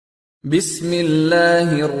بسم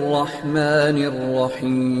الله الرحمن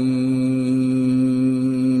الرحيم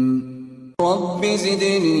رب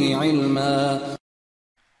زدني علما.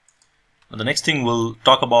 The next thing we'll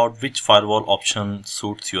talk about which firewall option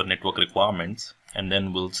suits your network requirements, and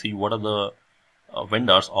then we'll see what are the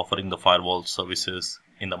vendors offering the firewall services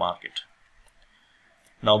in the market.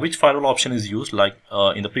 Now, which firewall option is used? Like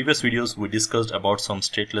in the previous videos, we discussed about some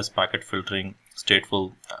stateless packet filtering,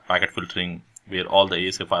 stateful packet filtering, where all the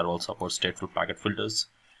ASA firewalls support stateful packet filters.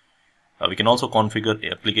 We can also configure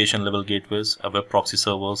application level gateways, web proxy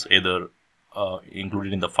servers, either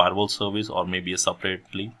included in the firewall service or maybe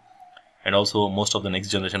separately. And also most of the next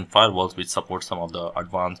generation firewalls which support some of the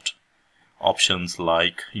advanced options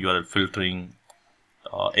like URL filtering,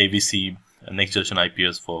 AVC, next generation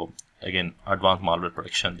IPS for again advanced malware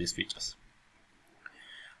protection, these features.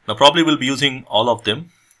 Now probably we'll be using all of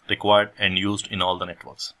them required and used in all the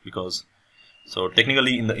networks, because so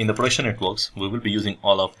technically in the production networks we will be using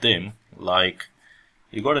all of them. Like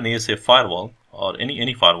you got an ASA firewall or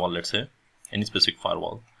any firewall, let's say any specific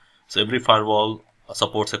firewall. So every firewall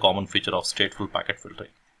supports a common feature of stateful packet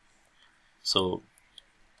filtering. So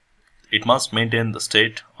it must maintain the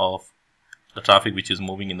state of the traffic which is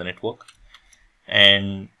moving in the network,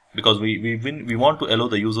 and because we want to allow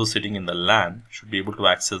the user sitting in the LAN should be able to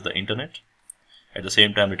access the internet. At the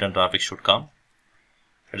same time, return traffic should come.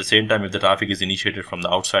 At the same time, if the traffic is initiated from the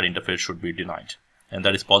outside, interface should be denied, and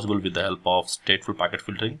that is possible with the help of stateful packet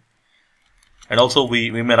filtering. And also we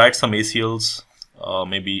may write some ACLs,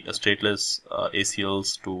 maybe a stateless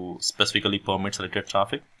ACLs to specifically permit selected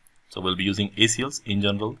traffic. So we'll be using ACLs in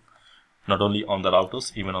general, not only on the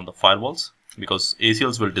routers, even on the firewalls, because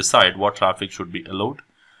ACLs will decide what traffic should be allowed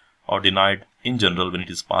or denied in general when it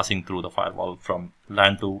is passing through the firewall from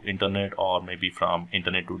LAN to internet, or maybe from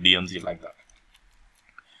internet to DMZ, like that.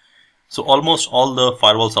 So almost all the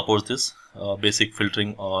firewall supports this basic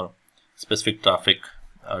filtering or specific traffic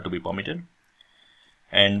to be permitted.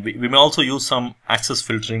 And we may also use some access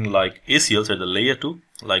filtering like ACLs at the layer 2,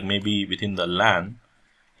 like maybe within the LAN,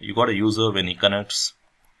 you got a user when he connects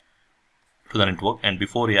to the network, and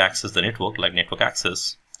before he accesses the network, like network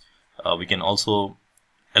access, we can also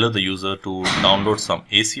allow the user to download some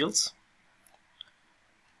ACLs,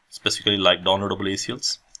 specifically like downloadable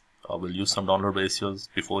ACLs. We'll use some downloadable ACLs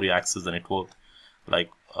before he accesses the network, like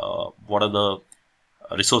what are the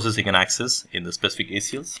resources he can access in the specific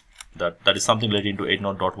ACLs. That is something related to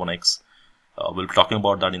 8.1x. We'll be talking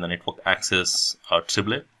about that in the network access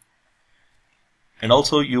AAA. And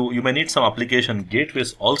also you may need some application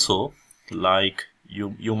gateways also, like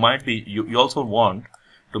you also want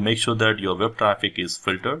to make sure that your web traffic is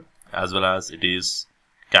filtered as well as it is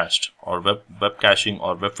cached, or web caching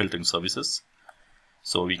or web filtering services.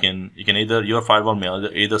 So you can either, your firewall may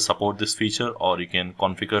either support this feature, or you can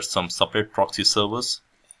configure some separate proxy servers.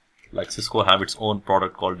 Like Cisco have its own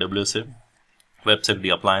product called WSA, Web Security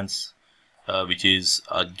Appliance, which is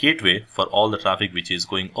a gateway for all the traffic which is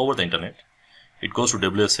going over the internet. It goes to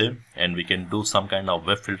WSA, and we can do some kind of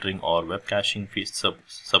web filtering or web caching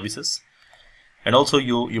services. And also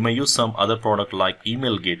you may use some other product like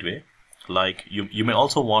email gateway. Like you may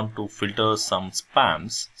also want to filter some spam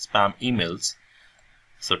emails.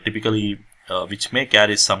 So typically which may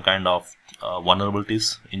carry some kind of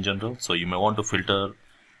vulnerabilities in general. So you may want to filter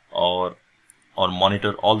or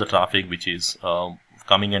monitor all the traffic which is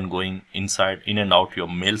coming and going in and out your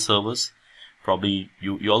mail servers. Probably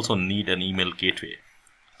you also need an email gateway.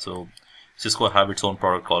 So Cisco have its own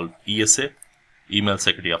product called ESA, Email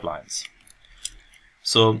Security Appliance.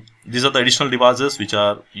 So these are the additional devices which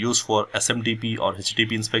are used for SMTP or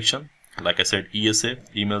HTTP inspection. Like I said, ESA,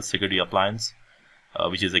 Email Security Appliance,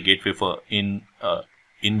 which is a gateway for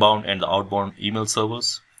inbound and the outbound email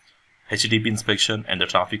servers. HTTP inspection and the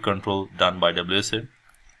traffic control done by WSA.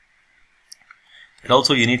 And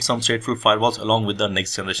also you need some stateful firewalls along with the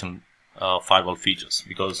next generation firewall features,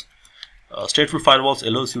 because stateful firewalls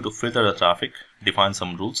allows you to filter the traffic, define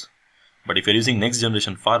some rules. But if you're using next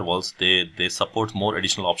generation firewalls, they support more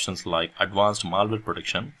additional options like advanced malware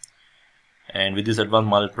protection. And with this advanced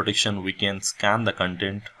malware protection, we can scan the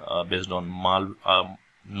content based on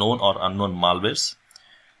known or unknown malwares,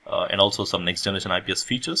 and also some next generation IPS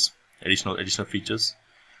features, additional features.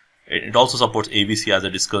 It also supports AVC, as I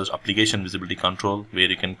discussed, application visibility control, where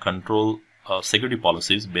you can control security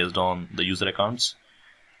policies based on the user accounts,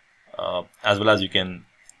 as well as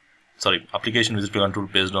application visibility control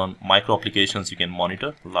based on micro applications you can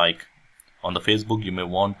monitor. Like on the Facebook, you may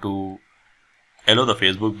want to allow the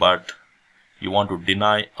Facebook, but you want to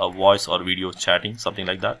deny a voice or video chatting, something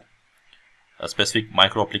like that. A specific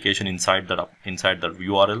micro application inside the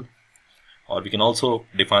URL, or we can also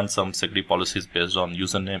define some security policies based on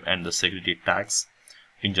username and the security tags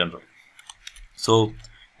in general. So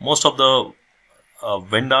most of the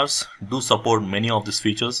vendors do support many of these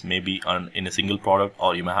features, maybe in a single product,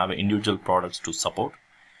 or you may have individual products to support.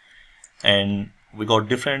 And we got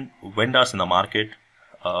different vendors in the market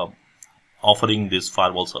offering these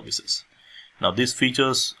firewall services. Now these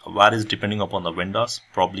features varies depending upon the vendors.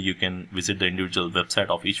 Probably you can visit the individual website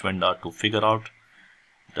of each vendor to figure out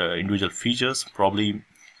the individual features. Probably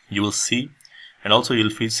you will see, and also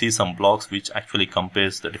you'll see some blogs which actually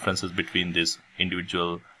compares the differences between these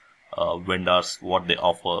individual vendors, what they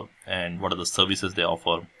offer and what are the services they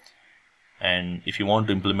offer. And if you want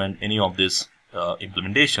to implement any of these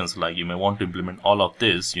implementations, like you may want to implement all of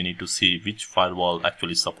this, you need to see which firewall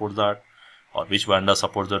actually supports that, or which vendor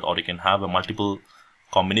supports that, or you can have a multiple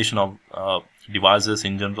combination of devices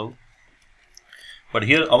in general. But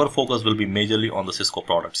here our focus will be majorly on the Cisco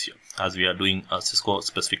products here, as we are doing Cisco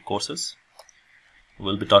specific courses.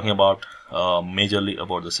 We'll be talking about majorly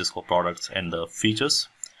about the Cisco products and the features.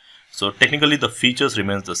 So technically the features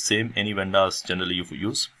remains the same. Any vendors generally you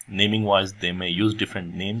use. Naming wise they may use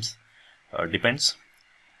different names, depends.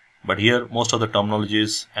 But here most of the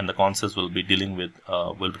terminologies and the concepts will be dealing with,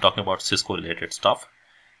 we'll be talking about Cisco related stuff.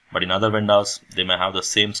 But in other vendors they may have the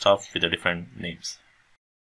same stuff with the different names.